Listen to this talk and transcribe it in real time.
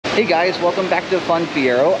Hey guys, welcome back to Fun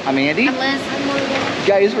Fiero. I'm Andy. I'm Liz. I'm Morgan.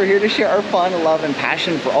 Guys, we're here to share our fun, love, and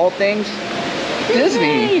passion for all things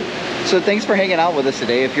Disney. So thanks for hanging out with us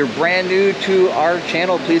today. If you're brand new to our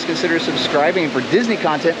channel, please consider subscribing for Disney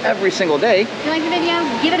content every single day. If you like the video,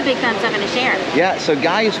 give it a big thumbs up and a share. Yeah, so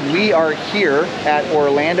guys, we are here at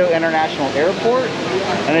Orlando International Airport.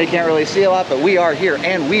 I know you can't really see a lot, but we are here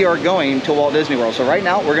and we are going to Walt Disney World. So right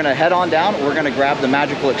now, we're gonna head on down. We're gonna grab the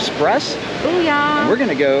Magical Express. Booyah! And we're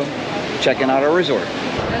gonna go checking out our resort.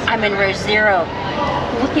 I'm in row 0.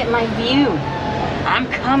 Look at my view. I'm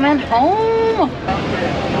coming home.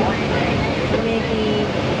 Mickey.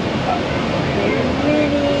 There's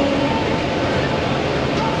Minnie.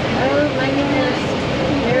 Oh my goodness.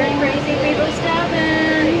 There are crazy people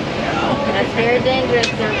stopping. That's very dangerous.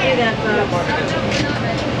 Don't do that, folks.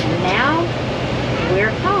 Now,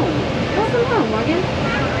 we're home. Welcome home, Morgan.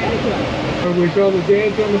 We saw the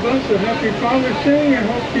dads on the bus, so happy Father's Day. I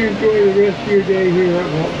hope you enjoy the rest of your day here at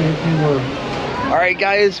Walt Disney World. All right,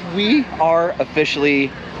 guys, we are officially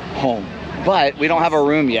home, but we don't have a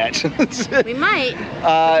room yet. We might. We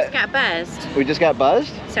just got buzzed. We just got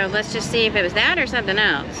buzzed? So let's just see if it was that or something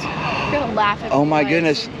else. Don't laugh at Oh my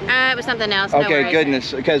goodness. It was something else. Okay,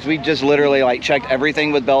 goodness, because we just literally like checked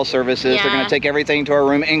everything with Bell Services. Yeah. They're gonna take everything to our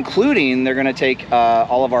room, including they're gonna take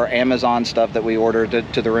all of our Amazon stuff that we ordered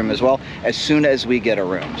to the room as well, as soon as we get a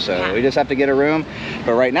room. So Yeah. we just have to get a room.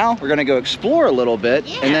 But right now, we're gonna go explore a little bit,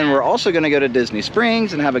 and then we're also gonna go to Disney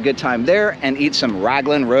Springs and have a good time there and eat some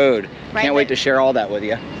Raglan Road. Right, Can't wait to share all that with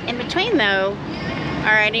you. In between though,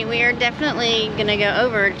 alrighty, we are definitely gonna go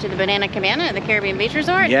over to the Banana Cabana at the Caribbean Beach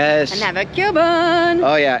Resort. Yes. And have a Cuban.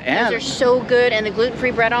 Oh yeah, and Those are so good, and the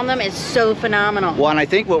gluten-free bread on them is so phenomenal. well, and I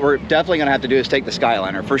think what we're definitely gonna have to do is take the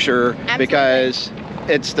Skyliner for sure. Absolutely. Because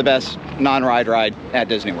it's the best non-ride ride at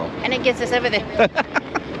Disney World. And it gets us over there.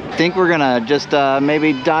 I think we're gonna just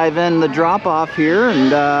maybe dive in the drop-off here and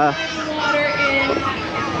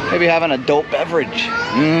maybe have an adult beverage.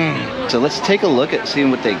 So let's take a look at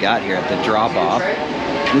seeing what they got here at the drop-off.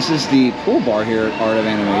 This is the pool bar here at Art of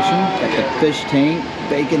Animation. Got the fish tank,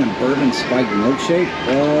 bacon and bourbon spiked milkshake.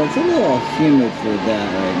 It's a little humid for that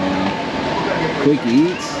right now. Quick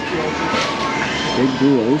eats. Big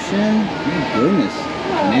Blue Ocean. Oh goodness.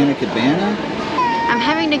 Banana Cabana. I'm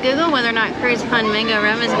having to Google whether or not Cruise Fun Mango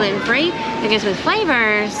Rum is gluten-free, because with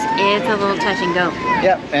flavors, it's a little touch and go.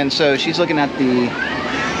 Yep, and so she's looking at the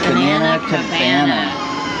Banana Cabana.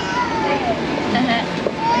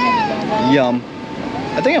 Yum.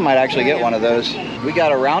 I think I might actually get one of those. We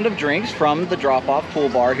got a round of drinks from the drop-off pool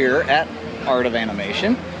bar here at Art of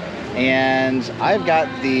Animation. And I've got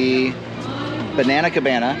the Banana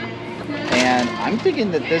Cabana. And I'm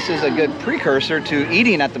thinking that this is a good precursor to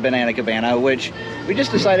eating at the Banana Cabana, which we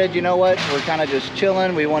just decided, you know what, we're kind of just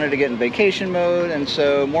chilling. We wanted to get in vacation mode. And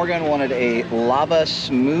so Morgan wanted a lava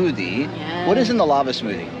smoothie. Yes. What is in the lava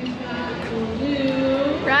smoothie?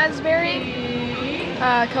 raspberry,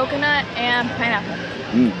 coconut, and pineapple.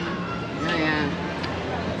 Oh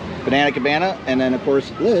yeah. Banana Cabana, and then of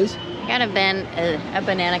course Liz. Got a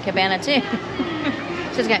Banana Cabana too.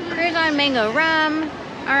 So it's got Cruise on Mango Rum.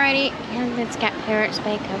 Alrighty, and it's got Parrot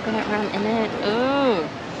Bay coconut rum in it. Ooh,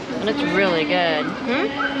 it looks really good.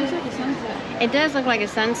 Looks like a sunset. It does look like a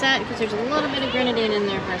sunset because there's a little bit of grenadine in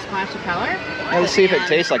there for a splash of color. Let's see if it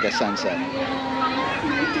tastes like a sunset.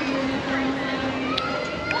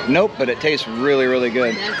 Nope, but it tastes really, really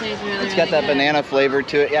good. It does taste really, It's got that banana flavor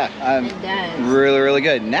to it. Yeah, It does. really, really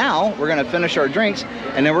good. Now we're gonna finish our drinks,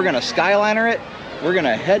 and then we're gonna Skyliner it. We're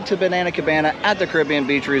gonna head to Banana Cabana at the Caribbean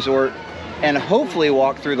Beach Resort, and hopefully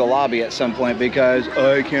walk through the lobby at some point because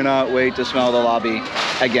I cannot wait to smell the lobby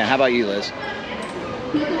again. How about you, Liz?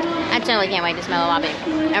 I totally can't wait to smell the lobby.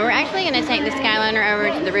 And we're actually going to take the Skyliner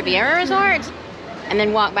over to the Riviera Resort and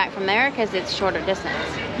then walk back from there because it's shorter distance.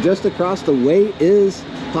 Just across the way is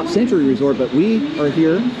Pop Century Resort, but we are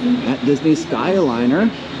here at Disney Skyliner,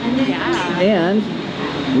 Yeah.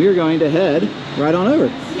 and we are going to head right on over.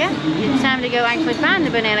 Yeah, it's time to go actually find the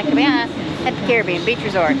Banana Cabana at the Caribbean Beach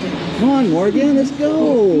Resort. Come on, Morgan, let's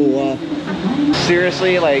go.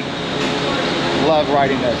 Seriously, like, love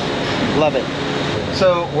riding this. Love it.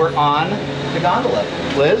 So we're on the gondola.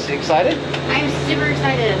 Liz, you excited? I'm super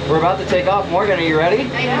excited. We're about to take off. Morgan, are you ready?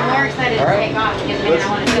 I'm more excited All to right. take off because man, I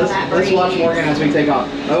want to feel that Let's breeze. watch Morgan as we take off.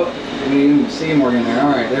 Oh, we see Morgan there. All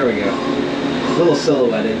right, there we go. A little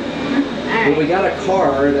silhouetted. All But we right. got a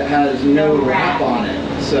car that has no wrap on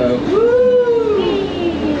it. So,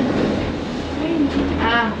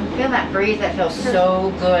 Feel that breeze. That feels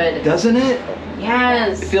so good. doesn't it?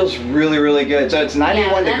 Yes. It feels really, really good. So it's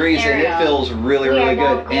 91 that's degrees and it Ariel. feels really, We are really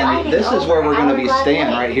now good. And gliding this is where we're going to be over staying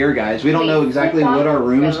our right here, guys. We don't know Please exactly sit what our back,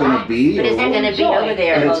 room's going to relax. be. But it's or going to be over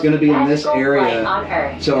there. But it's going to be in this Magical area. light on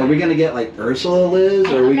Earth. So are we going to get like Ursula, Liz?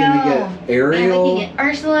 Or are we going to get Ariel? We can get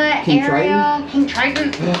Ursula, King Ariel, King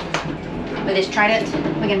Triton. With his trident,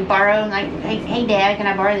 we can borrow, like, hey Dad, can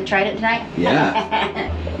I borrow the trident tonight? Yeah.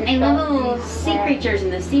 And they love the little sea creatures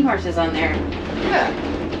and the seahorses on there.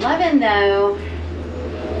 Loving, though,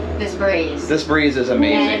 this breeze. This breeze is And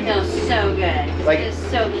amazing. it feels so good. Like- It's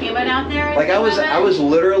so humid out there. Like I was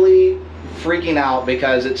literally freaking out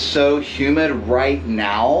because it's so humid right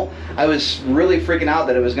now. I was really freaking out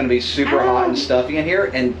that it was going to be super hot and stuffy in here.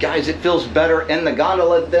 And guys, it feels better in the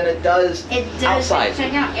gondola than it does outside.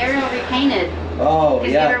 Check out Ariel repainted. Oh,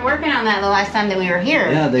 Because yeah. they were working on that the last time that we were here.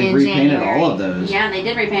 Yeah, they in repainted January. all of those. Yeah, they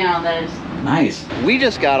did repaint all those. Nice. We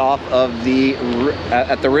just got off of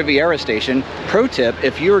at the Riviera station. Pro tip,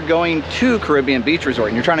 if you're going to Caribbean Beach Resort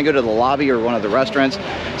and you're trying to go to the lobby or one of the restaurants,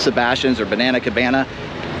 Sebastian's or Banana Cabana,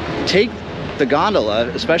 take the gondola,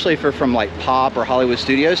 especially if you're from like Pop or Hollywood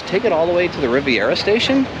Studios, take it all the way to the Riviera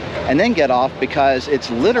station and then get off, because it's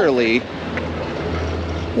literally,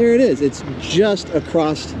 there it is. It's just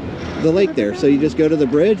across the lake there. So you just go to the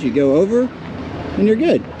bridge, you go over, and you're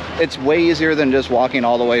good. It's way easier than just walking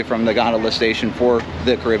all the way from the gondola station for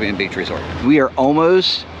the Caribbean Beach Resort. We are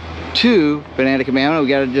almost to Banana Cabana. We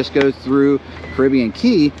got to just go through Caribbean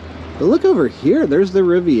Key. But look over here, there's the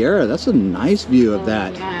Riviera. That's a nice view of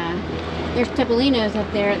that. Yeah. There's Topolino's up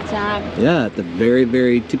there at the top. Yeah, at the very,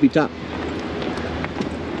 very tippy top.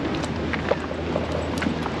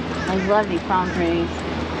 I love these palm trees.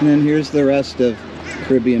 And then here's the rest of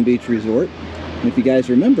Caribbean Beach Resort. And if you guys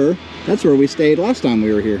remember, that's where we stayed last time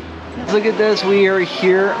we were here. Look at this, we are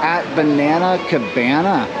here at Banana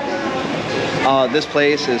Cabana. This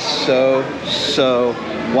place is so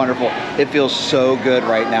wonderful. It feels so good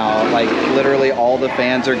right now. Like literally all the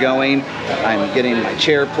fans are going. I'm getting my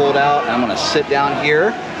chair pulled out and I'm gonna sit down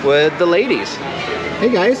here with the ladies. Hey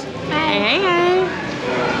guys. Hey.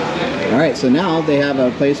 All right, so now they have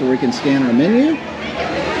a place where we can scan our menu.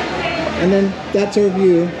 And then that's our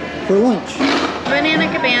view for lunch.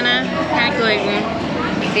 Banana Cabana had gluten.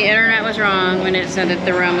 The internet was wrong when it said that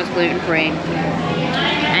the rum was gluten-free.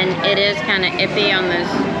 And it is kind of iffy on those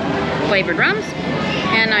flavored rums.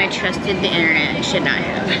 And I trusted the internet, should not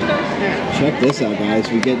have. Check this out,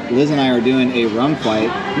 guys. Liz and I are doing a rum flight,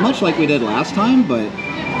 much like we did last time, but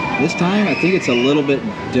this time I think it's a little bit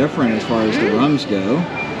different as far as the rums go.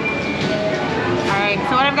 Alright,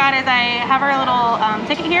 so what I've got is I have our little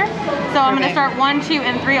ticket here. So I'm going to start 1, 2,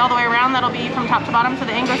 and 3 all the way around. That'll be from top to bottom. So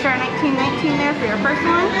the Anglo Star 1919 there for your first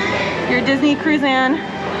one. Your Disney Cruise In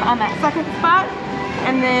on that second spot.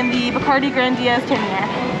 And then the Bacardi Grand Diaz 10 there.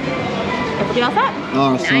 You all set?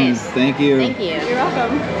 Awesome. Nice. Thank you. Thank you. You're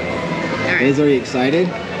welcome. Liz, are you excited?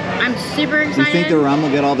 I'm super You excited. think the rum will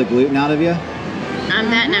get all the gluten out of you? I'm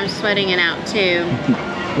that and I'm sweating it out too.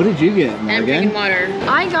 What did you get, And I'm drinking Morgan? water.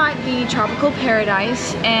 I got the Tropical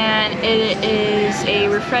Paradise, and it is a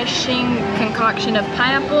refreshing concoction of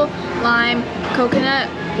pineapple, lime, coconut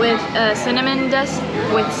with cinnamon dusted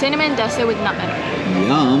with nutmeg.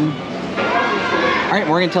 Yum. All right,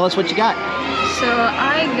 Morgan, tell us what you got. So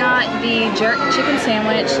I got the jerk chicken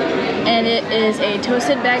sandwich, and it is a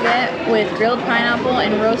toasted baguette with grilled pineapple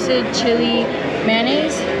and roasted chili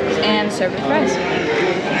mayonnaise, and served with fries.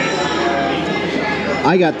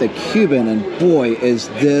 I got the Cuban, and boy, is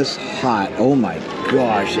this hot. Oh my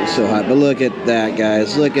gosh, it's so hot. But look at that,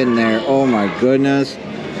 guys. Look in there. Oh my goodness.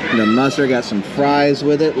 The mustard, got some fries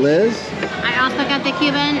with it. Liz? I also got the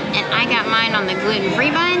Cuban, and I got mine on the gluten-free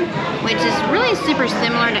bun, which is really super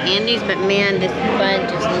similar to Andy's, but man, this bun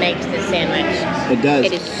just makes the sandwich. It does.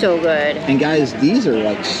 It is so good. And guys, these are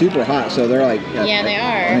like super hot, so they're like... Yeah, they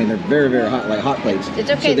are. I mean, they're very, very hot, like hot plates. It's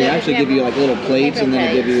okay, So they though, actually if you give you like little plates, paper and then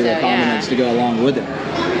they give you plates, the so, condiments to go along with it.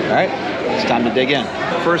 All right, it's time to dig in.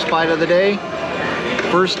 First bite of the day,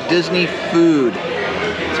 first Disney food.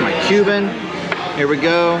 It's my Cuban. Here we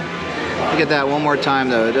go. Look at that one more time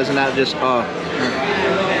though. It doesn't have just, oh,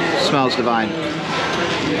 it smells divine.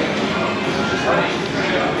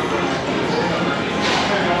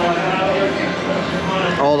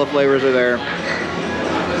 All the flavors are there.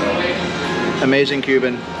 Amazing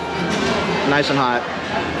Cuban. Nice and hot.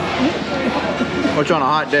 Which on a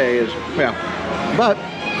hot day is, yeah. But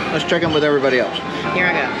let's check in with everybody else. Here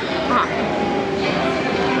I go.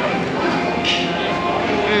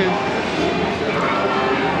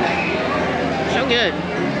 So good.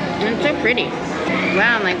 And it's so pretty.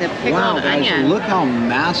 Wow, like the pickled Wow, guys, onion. look how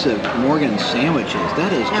massive Morgan's sandwich is.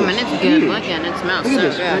 That is I mean, just it's good huge. looking. It smells Look so at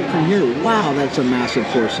this good. right from here. Wow, that's a massive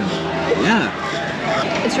portion.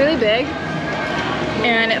 Yeah. It's really big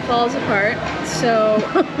and it falls apart. So,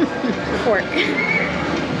 fork.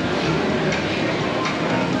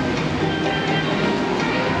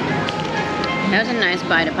 That was a nice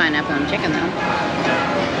bite of pineapple and chicken, though.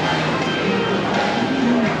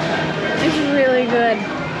 It's really good.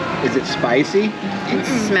 Is it spicy? It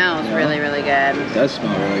smells really, really good. It does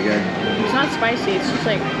smell really good. It's not spicy, it's just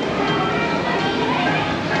like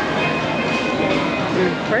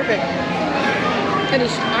perfect.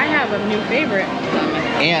 I have a new favorite.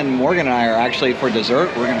 And Morgan and I are actually, for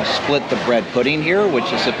dessert, we're gonna split the bread pudding here,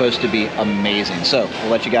 which is supposed to be amazing. So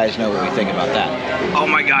we'll let you guys know what we think about that. Oh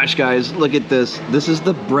my gosh, guys, look at this. This is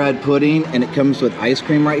the bread pudding, and it comes with ice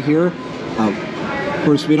cream right here. Of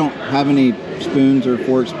course, we don't have any spoons or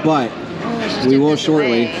forks, but we will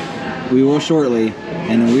shortly. We will shortly,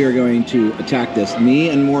 and then we are going to attack this. Me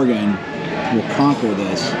and Morgan will conquer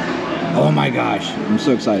this. Oh my gosh, I'm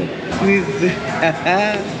so excited.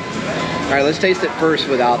 All right, let's taste it first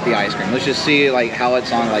without the ice cream. Let's just see like how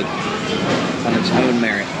it's on its own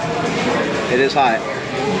merit. It is hot.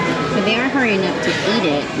 But they are hurrying up to eat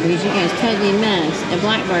it because you guys totally missed a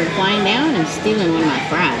blackbird flying down and stealing one of my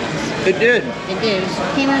fries. It did. It did. It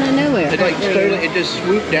just came out of nowhere. It like totally. It just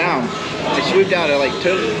swooped down. It swooped down. It like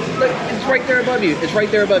totally. Look, it's right there above you. It's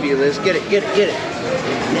right there above you, Liz. Get it. Get it. Get it.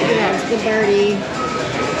 That's the birdie.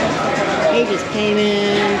 He just came in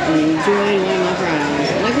and enjoyed one of my fries.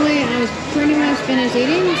 Luckily, I was pretty much finished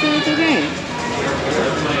eating, so it's okay.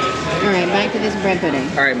 Alright, back to this bread pudding.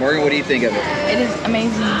 All right, Morgan, what do you think of it? It is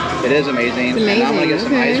amazing. It is amazing. It's amazing. And I'm gonna get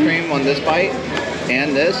some Okay. ice cream on this bite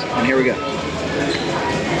and this, and here we go.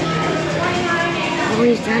 Oh,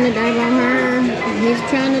 he's trying to dive on her. He's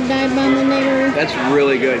trying to dive on the neighbor. That's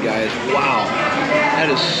really good, guys. Wow, that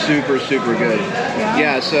is super, super good.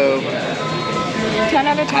 Yeah, so 10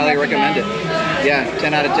 out of 10. highly recommend it. Yeah,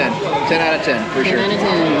 10 out of 10. 10 out of 10 for 10 sure. out of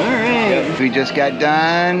 10. Alright. Yep. We just got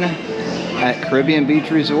done at Caribbean Beach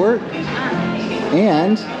Resort,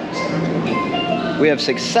 and we have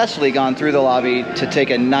successfully gone through the lobby to take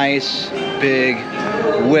a nice big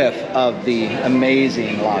whiff of the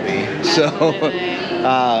amazing lobby. So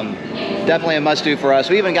definitely a must do for us.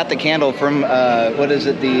 We even got the candle from what is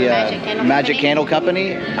it, the Magic Candle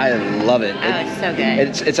Company. I love it. Oh, it's so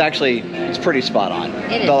good. It's actually, it's pretty spot on.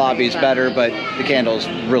 It is The lobby's pretty spot better, on. but the candle's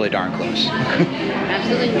really darn close.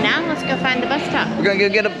 Absolutely. Now let's go find the bus stop. We're gonna go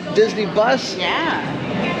get a Disney bus. Yeah.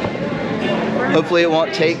 Hopefully it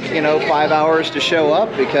won't take, 5 hours to show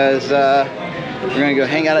up, because we're gonna go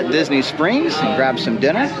hang out at Disney Springs and grab some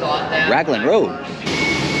dinner. Raglan Road.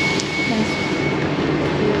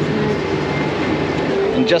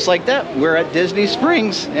 And just like that, we're at Disney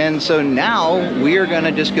Springs. And so now we are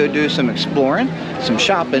gonna just go do some exploring, some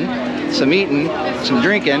shopping, some eating, some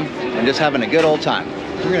drinking, and just having a good old time.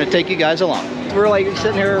 We're gonna take you guys along. We're like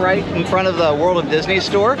sitting here right in front of the World of Disney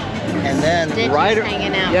store, and then Stitch is right,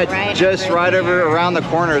 hanging out right just over right over there. around the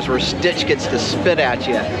corners where Stitch gets to spit at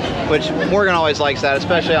you, which Morgan always likes that,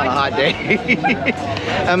 especially on a hot day.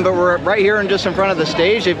 But we're right here and just in front of the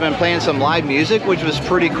stage. They've been playing some live music, which was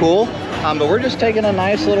pretty cool. But we're just taking a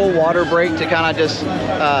nice little water break to kind of just,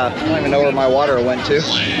 I don't even know where my water went to. It's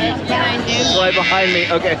behind you. It's right behind me.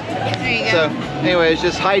 Okay. There you go. So anyways,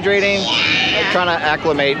 just hydrating, trying to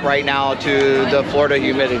acclimate right now to the Florida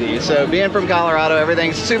humidity. So being from Colorado,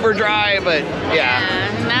 everything's super dry, but yeah.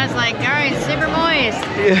 And I was like, all right, super moist.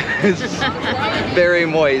 It's very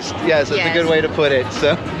moist. Yes, that's a Yes. good way to put it.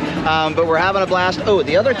 So, but we're having a blast. Oh,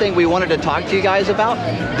 the other thing we wanted to talk to you guys about,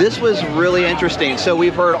 this was really interesting. So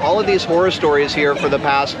we've heard all of these horror stories here for the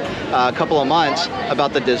past couple of months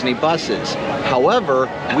about the Disney buses. However,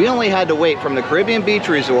 we only had to wait from the Caribbean Beach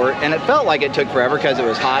Resort, and it felt like it took forever because it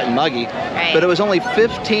was hot and muggy, Right. but it was only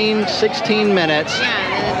 15, 16 minutes. Yeah,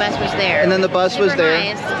 and then the bus was there. And then the bus was Super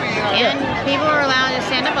there. nice. And people were allowed to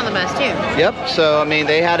stand up on the bus too. Yep. So I mean,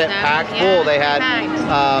 they had it So, packed yeah, full.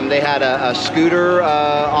 They had a scooter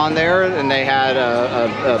on there, and they had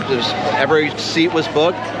just every seat was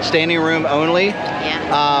booked, standing room only.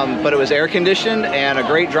 Yeah. But it was air conditioned and a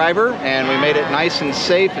great driver, and we made it nice and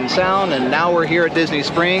safe and sound. And now we're here at Disney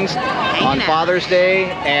Springs on out. Father's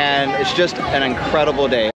Day, and it's just an incredible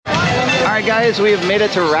day. All right, guys, we have made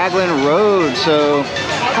it to Raglan Road. So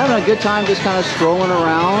having a good time, just kind of strolling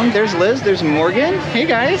around. There's Liz, there's Morgan. Hey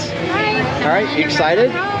guys. Hi. All right, you excited?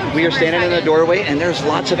 We are standing in the doorway, and there's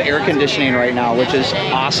lots of air conditioning right now, which is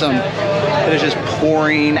awesome. It is just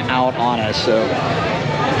pouring out on us, so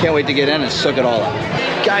can't wait to get in and soak it all up.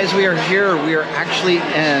 Guys, we are here. We are actually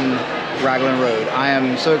in Raglan Road. I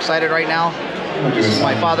am so excited right now. This is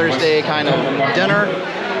my Father's Day kind of dinner,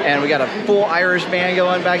 and we got a full Irish band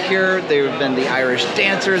going back here. There have been the Irish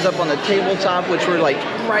dancers up on the tabletop, which were like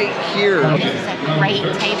right here. This is a great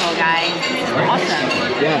table, guys. This is awesome.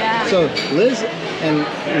 Yeah. So Liz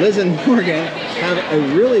and Morgan have a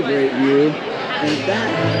really great view, and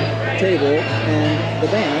that table and the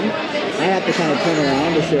band, I have to kind of turn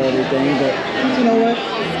around to show everything, but you know what?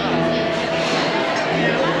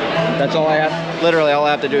 That's all I have. Literally all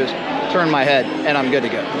I have to do is turn my head and I'm good to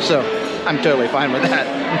go. So I'm totally fine with that.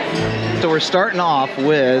 So we're starting off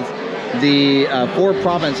with the 4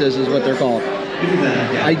 provinces is what they're called.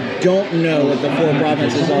 I don't know what the 4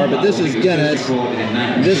 provinces are, but this is Guinness.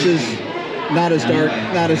 This is not as dark,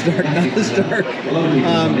 not as dark, not as dark.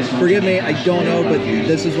 Forgive me, I don't know, but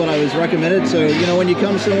this is what I was recommended. So, you know, when you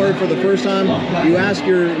come somewhere for the first time, you ask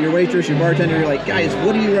your waitress, your bartender, you're like, guys,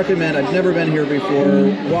 what do you recommend? I've never been here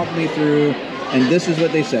before. Walk me through. And this is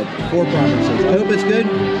what they said, 4 provinces. I hope it's good.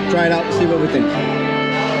 Try it out and see what we think.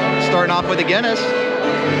 Starting off with the Guinness.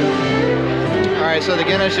 All right, so the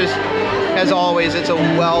Guinness just, as always, it's a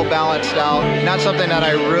well-balanced stout. Not something that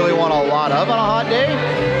I really want a lot of on a hot day,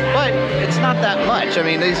 but it's not that much. I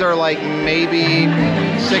mean, these are like maybe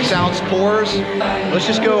 6-ounce pours. Let's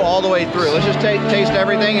just go all the way through. Let's just taste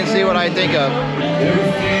everything and see what I think of.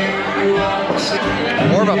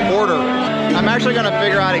 More of a porter. I'm actually going to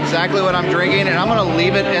figure out exactly what I'm drinking, and I'm going to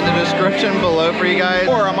leave it in the description below for you guys,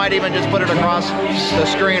 or I might even just put it across the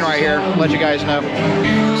screen right here, let you guys know.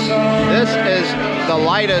 This is the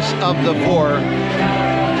lightest of the 4.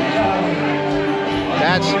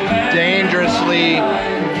 That's dangerously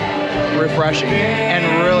refreshing and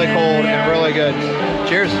really cold and really good.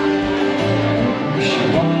 Cheers.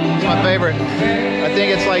 It's my favorite. I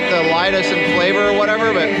think it's like the lightest in flavor or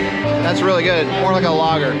whatever, but that's really good. More like a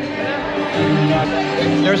lager.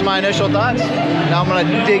 There's my initial thoughts. Now I'm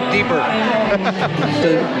gonna dig deeper.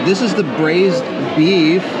 So this is the braised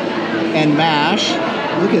beef and mash.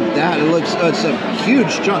 Look at that. It looks, it's a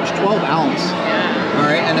huge chunk, 12 ounce. All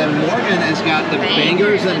right, and then Morgan has got the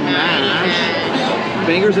bangers and mash.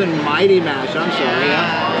 Bangers and mighty mash, I'm sorry.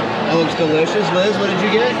 Yeah. That looks delicious. Liz, what did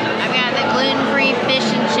you get? I've got the gluten-free fish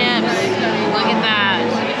and chips. Look at that.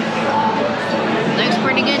 Looks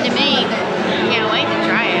pretty good to me. Can't wait to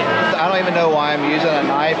try it. I don't even know why I'm using a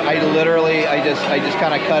knife. I just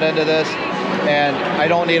kind of cut into this, and I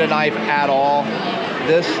don't need a knife at all.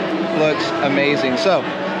 This looks amazing. So,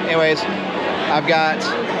 anyways, I've got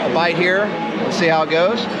a bite here. Let's see how it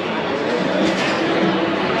goes.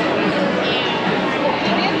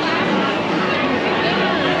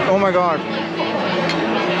 Oh my God.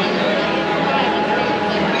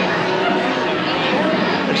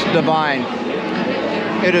 It's divine.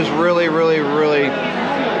 It is really, really, really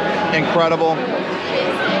incredible.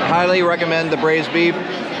 Highly recommend the braised beef.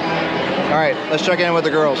 All right, let's check in with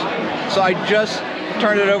the girls. So I just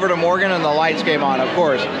turned it over to Morgan and the lights came on, of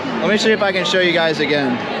course. Let me see if I can show you guys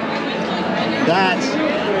again. That's,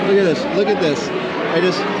 look at this, look at this. I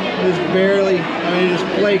just barely, I mean, it just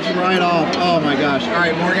flakes right off. Oh my gosh. All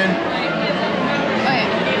right, Morgan. Okay,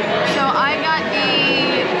 so I got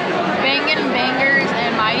the bangers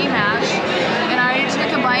and mighty mash, and I just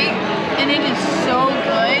took a bite, and it is so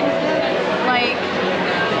good. Like,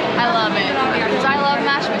 I love it because I love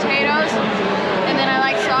mashed potatoes, and then I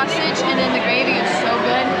like sausage, and then the gravy is so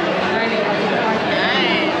good.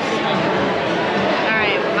 Nice. All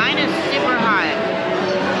right, mine is super hot.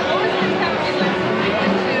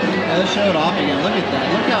 Let's show it off again. Look at that.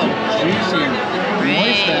 Look how juicy and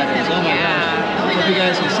moist that is. Oh my gosh. Hope you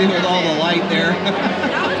guys can see with all the light there.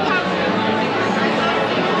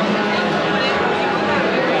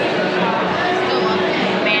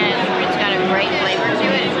 Man, it's got a great flavor to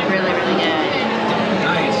it. It's really, really good.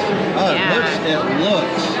 Nice. Oh, Yeah. it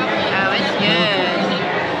looks. Oh, it's good.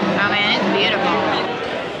 Oh man, it's beautiful.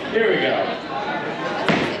 Here we go.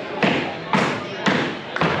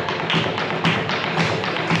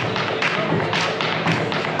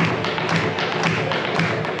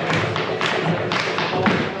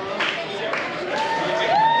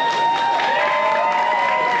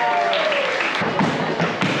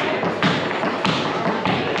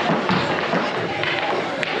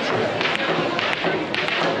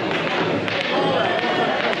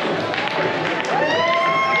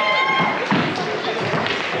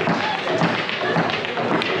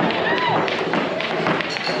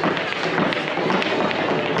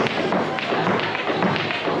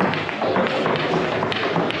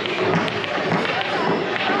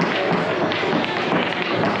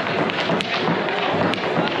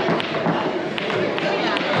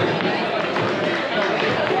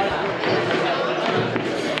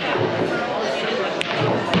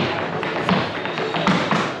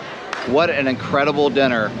 what an incredible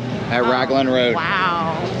dinner at Raglan Road.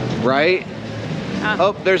 Wow. Right?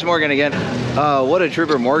 Oh, there's Morgan again. What a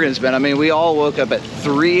trooper Morgan's been. I mean, we all woke up at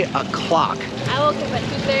 3 o'clock. I woke up at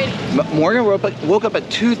 2:30. Morgan woke up at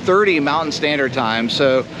 2:30 Mountain Standard Time,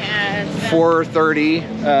 so 4:30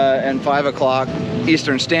 and 5 o'clock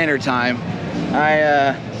Eastern Standard Time.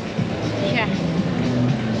 Yeah.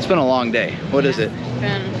 It's been a long day. What is it?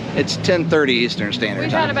 Been. It's 10:30 Eastern Standard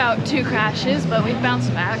We've Time. had about 2 crashes, but we've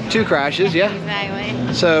bounced back. 2 crashes, yeah.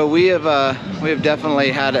 Exactly. So we have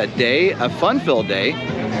definitely had a day, a fun-filled day,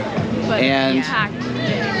 But and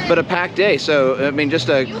packed. but a packed day. So I mean, just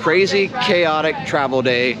a crazy, chaotic travel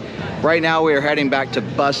day. Right now we are heading back to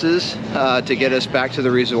buses to get us back to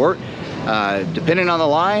the resort. Depending on the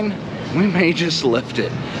line, we may just lift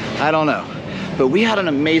it. I don't know. But we had an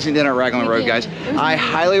amazing dinner at Raglan Road, guys. I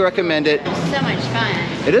highly recommend it. So much fun.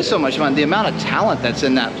 It is so much fun. The amount of talent that's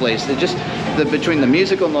in that place. Between the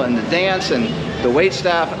musical and the dance and the wait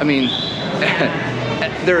staff. I mean,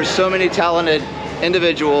 there are so many talented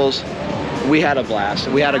individuals. We had a blast.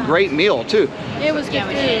 We had a great meal too. It was good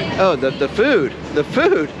food. Oh, the food. The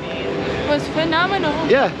food. It was phenomenal.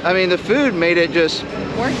 Yeah, I mean the food made it just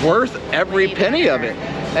worth every penny of it.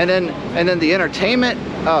 And then the entertainment.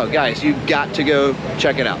 Oh, guys, you've got to go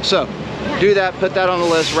check it out. So, do that. Put that on the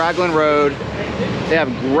list. Raglan Road. They have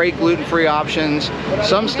great gluten-free options.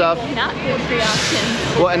 Some stuff. Not gluten-free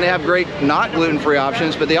options. Well, and they have great not gluten-free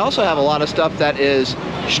options, but they also have a lot of stuff that is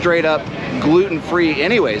straight up gluten-free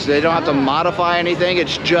anyways. They don't have to modify anything.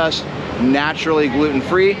 It's just naturally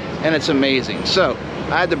gluten-free, and it's amazing. So,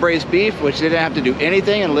 I had the braised beef, which didn't have to do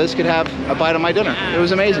anything, and Liz could have a bite of my dinner. It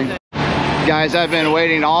was amazing. Guys, I've been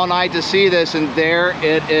waiting all night to see this, and there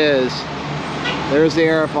it is. There's the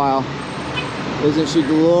aerofoil. Isn't she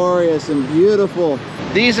glorious and beautiful?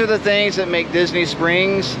 These are the things that make Disney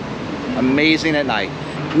Springs amazing at night.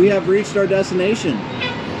 We have reached our destination.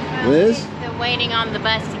 Liz? They're waiting on the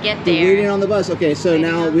bus to get We're there. waiting on the bus. Okay, so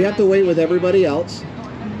now we have to wait with everybody else.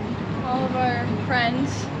 All of our friends.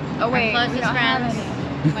 Oh wait, closest we don't have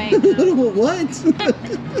friends. any. Wait. What?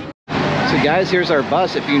 So guys, here's our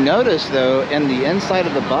bus. If you notice though, in the inside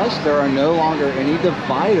of the bus, there are no longer any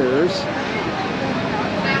dividers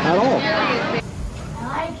at all.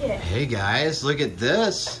 I like it. Hey guys, look at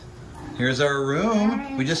this. Here's our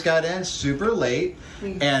room. We just got in super late,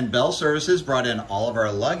 and Bell Services brought in all of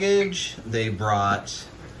our luggage. They brought,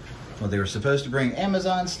 well, they were supposed to bring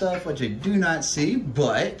Amazon stuff, which I do not see,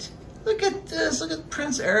 but look at this. Look at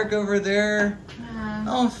Prince Eric over there.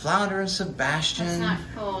 Oh, Flounder and Sebastian. It's not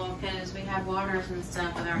full because we have waters and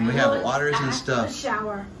stuff with our We have waters and stuff.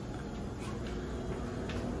 Shower.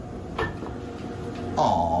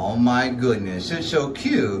 Oh my goodness, it's so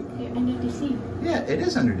cute. Under the sea. Yeah, it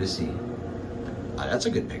is under the sea. Oh, that's a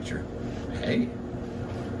good picture. Hey.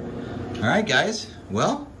 All right, guys.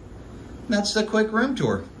 Well, that's the quick room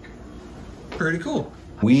tour. Pretty cool.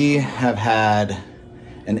 We have had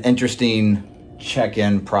an interesting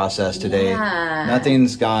check-in process today. Yeah.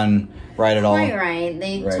 Nothing's gone right at all. Right.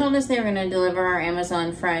 They Right. told us they were going to deliver our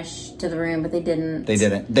Amazon Fresh to the room, but they didn't. They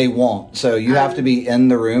didn't. They won't. So you have to be in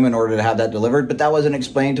the room in order to have that delivered. But that wasn't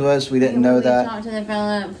explained to us. We didn't know We that. talked to the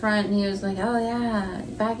fella up front, and he was like, "Oh yeah,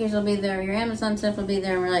 package will be there. Your Amazon stuff will be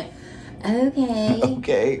there." And we're like, "Okay."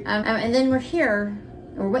 Okay. And then we're here.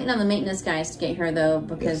 We're waiting on the maintenance guys to get here though,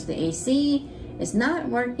 because the AC is not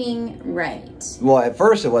working right. Well, at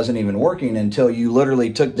first it wasn't even working until you literally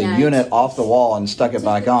took the unit off the wall and stuck it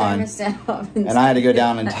back on. And I had to go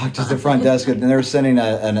down and talk to the front desk, and they're sending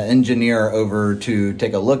an engineer over to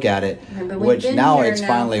take a look at it, which now it's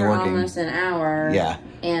finally working. Almost an hour. Yeah.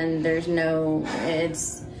 And there's no,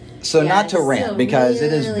 it's. So Yeah, not to it's rant, still because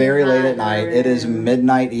it is really very late hot at night. in It is the room.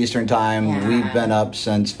 midnight Eastern time. Yeah. We've been up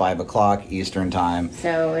since 5 o'clock Eastern time.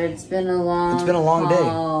 So it's been a long. It's been a long day.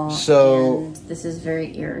 haul, So- and this is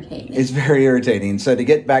very irritating. It's very irritating. So to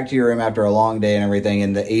get back to your room after a long day and everything,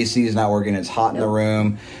 and the AC is not working, it's hot in the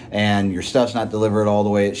room, and your stuff's not delivered all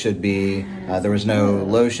the way it should be. There was no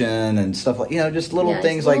lotion and stuff like, just little Yeah,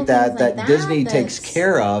 things little like that things like that that Disney takes that's-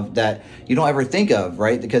 care of that you don't ever think of,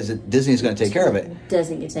 right? Because Disney's going to take care of it.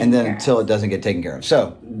 Doesn't get taken And then care until of. it doesn't get taken care of.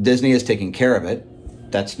 So Disney is taking care of it.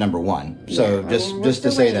 That's number one. So Yeah, just we're to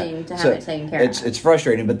still say waiting that. to have So it taken care it's of. it's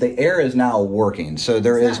frustrating, but the air is now working. So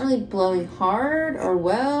there It's is, not really blowing hard or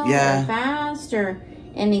well Yeah. or fast or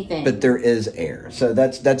anything. but there is air. So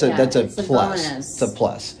that's a Yeah, that's a it's a plus. bonus. It's a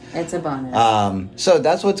plus. It's a bonus. So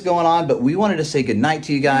that's what's going on. But we wanted to say goodnight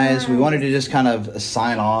to you guys. We Yeah. wanted to just kind of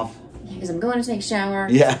sign off. Because I'm going to take a shower.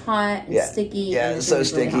 Yeah. It's hot and Yeah. sticky. Yeah, and it's it's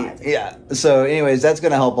so really sticky. hot. Yeah. So anyways, that's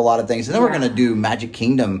going to help a lot of things. And then we're Yeah. going to do Magic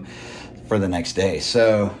Kingdom for the next day.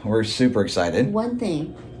 So we're super excited. One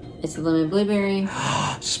thing. It's the lemon blueberry.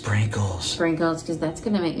 Sprinkles. Sprinkles, because that's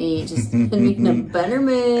going to make me just make the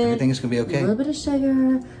buttermilk. Everything's going to be okay. A little bit of sugar,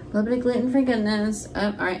 a little bit of gluten-free goodness. Oh,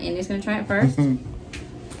 all right, Andy's going to try it first.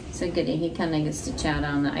 So goody, he kind of gets to chow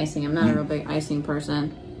down the icing. I'm not a real big icing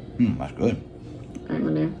person. That's good. All right, I'm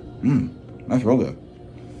going to. That's real good.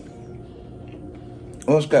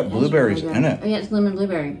 Oh, it's got blueberries in it. Oh, yeah, it's lemon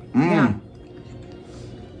blueberry. Yeah.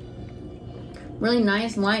 Really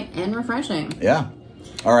nice, light, and refreshing. Yeah.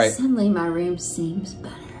 All right. Suddenly, my room seems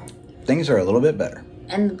better. Things are a little bit better.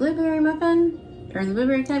 And the blueberry muffin, or the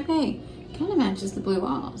blueberry cupcake, kind of matches the blue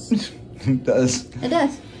walls. It does. It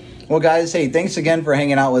does. Well, guys, hey, thanks again for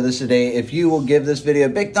hanging out with us today. If you will give this video a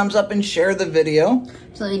big thumbs up and share the video.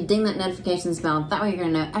 So ding that notifications bell. That way you're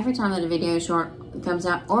going to know every time that a video short comes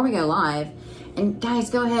out or we go live. And guys,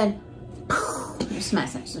 go ahead. Just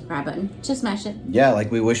smash that subscribe button. Just smash it. Yeah, like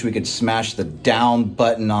we wish we could smash the down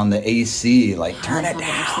button on the AC. Like, turn it down.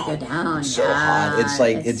 Actually go down. It's so hot. It's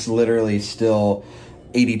like, it's literally still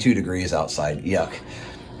 82 degrees outside. Yuck.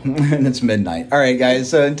 And it's midnight. All right, guys.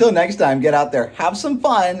 So until next time, get out there, have some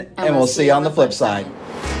fun, and we'll see you on the flip side.